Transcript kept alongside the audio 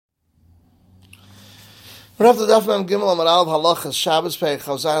Right after the Daf Mem Gimel Amar Aleph Halacha Shabbos Perek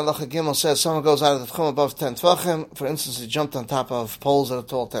Chazan Halacha Gimel says someone goes out of the tchum above 10 tvachim. For instance, he jumped on top of poles that are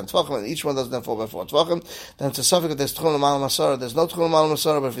tall 10 tvachim, and each one doesn't have 4 by 4 tvachim. Then it's a suffix that there's tchum l'mal masara. There's no tchum l'mal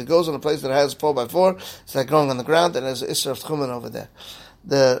masara, but if he goes in a place that has 4 by 4, it's like going on the ground, and there's an isser of tchumen over there.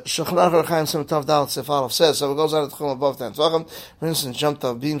 The Shulchan Aruch Chaim Sim Tav Dalet Sif Aleph says so. It goes out of the tchum above 10 tvachim. For instance, jumped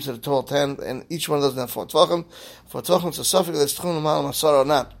on beams that are tall 10, and each one doesn't have 4 tvachim. 4 tvachim, it's a suffix that there's tchum l'mal masara or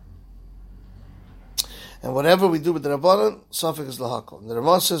not. And whatever we do with the Rabbanan, Safik is lahakol. The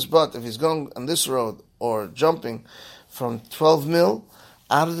Ramah says, but if he's going on this road or jumping from 12 mil,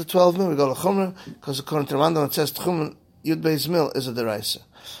 out of the 12 mil, we go to Chumrah, because according to Rambam it says Tchumen Yud Beis Mil is a deraisa.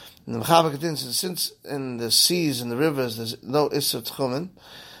 And the Mechaber continues, since in the seas and the rivers there's no Isser Tchumen,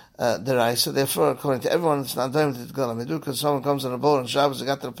 deraisa, therefore according to everyone it's not done to go because someone comes on a boat on Shabbos, he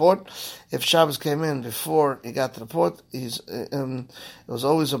got to the port. If Shabbos came in before he got to the port, it was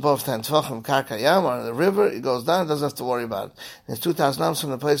always above 10 tvachim karka yam or in the river. He goes down, doesn't have to worry about it. And it's 2,000 ams from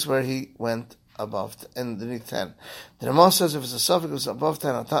the place where he went above underneath 10. The Ramah says if it's a suffix, if it's above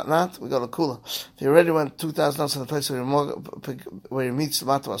 10 or not, we go to kula. If he already went 2,000 ams from the place where he meets the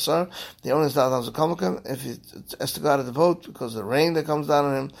Matu Asar, the only is that a komakim. If he has to go out of the boat because of the rain that comes down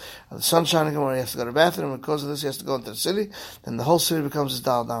on him, or the sun shining on him, or he has to go to the bathroom, because of this he has to go into the city, then the whole city becomes his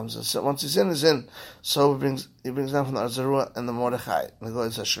dal dams. So once he's in. So he brings down from the Arzarua and the Mordechai, and the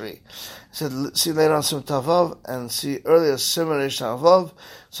goes Tashri. He said, see later on Sim Tavav, and see earlier Simmer Reish Tavav,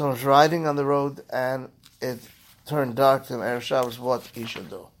 someone was riding on the road, and it turned dark to him, Erev Shabbos, what he should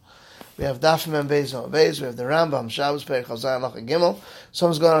do. We have Daf Mem Beis on Beis, we have the Rambam, Shabbos Perek Chazan Halacha Gimel.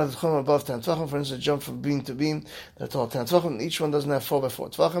 Someone's going out of the tchum above 10 tvachim, for instance, jump from beam to beam, they're tall 10 tvachim, and each one doesn't have 4 by 4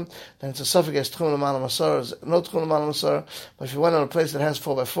 tvachim. Then it's a suffix tchum l'mal masar, no tchum l'mal masar, but if you went on a place that has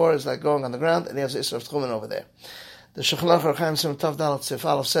 4 by 4, it's like going on the ground, and he has the isser of tchumen over there. The Shulchan Aruch Chaim Sim Tav Dalet Sif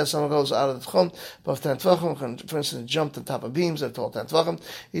Aleph says someone goes out of the tchum above 10 tvachim, for instance, jumped on top of beams that are tall 10 tvachim.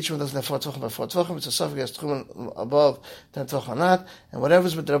 Each one doesn't have 4 tvachim by 4 tvachim. It's a suffix tchum above 10 tvachim or not. And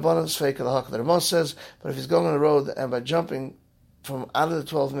whatever's with the Rabbanan is fake. The Halacha. The Ramah says, but if he's going on the road and by jumping from out of the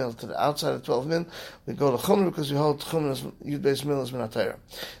 12 mil to the outside of the 12 mil, we go to Chumrah because we hold Chumrah as Yud Beis Mil as Minatayra.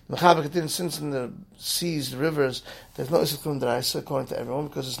 The Mechaber continues, since in the seas, the rivers, there's no Isser Chum D'Raisa according to everyone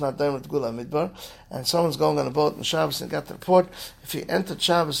because it's not done with Gula Midbar, and someone's going on a boat in Shabbos and got to the port. If he entered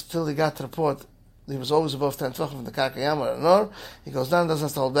Shabbos till he got to the port, he was always above 10 tvachim from the Karka or the Nor. He goes down, doesn't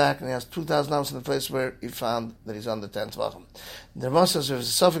have to hold back, and he has 2,000 ams in the place where he found that he's under 10 tvachim. The Ramah says if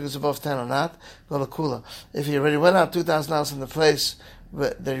his suffix is above 10 or not, go to Kula. If he already went out 2,000 ams in the place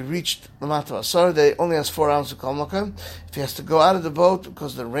that he reached the Matu Asar, they only has 4 ams to call Makam. If he has to go out of the boat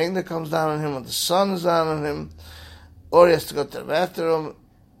because the rain that comes down on him or the sun is down on him, or he has to go to the bathroom,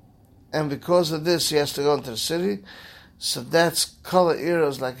 and because of this he has to go into the city, so that's color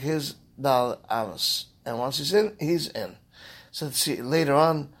eras like his Dal Amos. And once he's in, he's in. So let's see later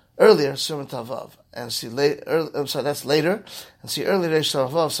on, earlier, Suman Tavav. And see later, so that's later. And see earlier, Reish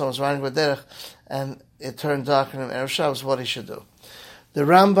Tavav, someone's riding with Derech, and it turned dark on him, Erev Shabbos, what he should do. The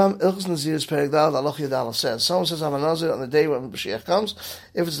Rambam, Ilchus Nazir's Perek Dal, Halacha Yidal says, someone says, I'm a Nazir on the day when Mashiach comes.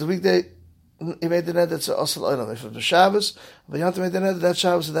 If it's the weekday, he made the neder, it's Asal Olam. If it's the Shabbos, but Yontav made the neder, that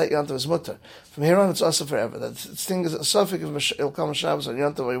Shabbos and that Yontav is mutter. From here on, it's Asal forever. That thing is a suffix if he'll come on Shabbos or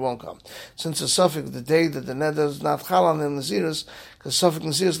Yontav or he won't come. Since it's a suffix, the day that the neder is not Chal on him, Naziris, because suffix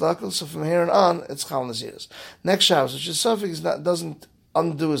Naziris Lakal, so from here on, it's Chal Naziris. Next Shabbos, which is suffix, doesn't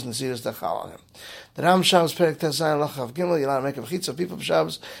undo his Naziris that Chal on him. The Ram Shabbos Perek Tezayin Halacha Gimel, you're allowed to make a bechitza. People of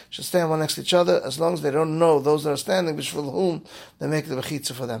Shabbos should stand one next to each other as long as they don't know those that are standing, for whom they make the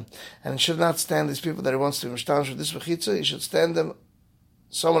bechitza for them. And he should not stand these people that he wants to be mishtash with this bechitza. He should stand them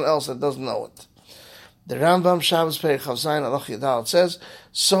someone else that doesn't know it. The Rambam Shabbos Perek Chavzayin Halacha Yidal says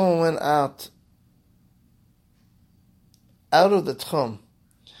someone went out of the tchum.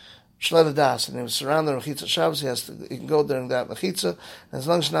 Shleila Das, and he was surrounded in Mechitza Shabbos, he can go during that Mechitza, and as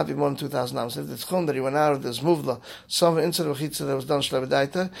long as it not be more than 2,000 ams. If the Tchum that he went out of this Muvla, some inside the Mechitza that was done Shleila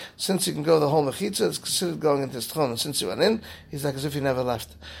Daita, since he can go the whole Mechitza, it's considered going into his Tchum, and since he went in, he's like as if he never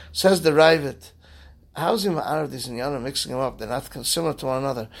left. Says the Ravid, how's he out of these inyanim, mixing them up? They're not similar to one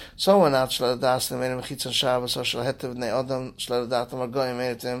another. Someone out Shleila Das, they made him Mechitza Shabbos, or Shleila Hetev Bnei Odom, Shleila Datam, or Goyim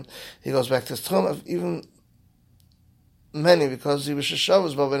made it to him, he goes back to his Tchum, even many, because he was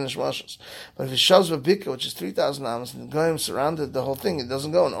Shavas Bavinish Mashas. But if he Shavas Babika, which is 3,000 ams, and the Goyim surrounded the whole thing, it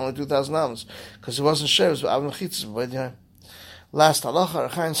doesn't go in only 2,000 ams, because he wasn't Shavas, but Avim Chitzis. Last halacha,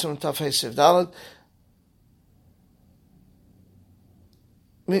 Rechaim Sim Taf Hey Siv Dalad.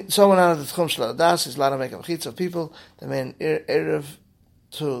 Someone out of the Tchum Shel Das is allowed to make a Chitz of people. They made an Erev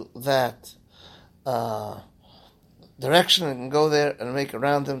to that direction and can go there and make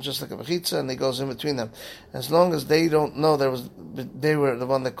around them just like a mechitza, and he goes in between them. As long as they don't know they were the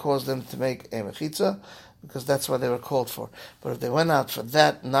one that caused them to make a mechitza, because that's what they were called for. But if they went out for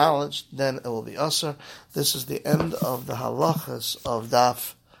that knowledge, then it will be usher. This is the end of the halachas of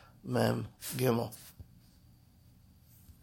Daf Mem Gimel.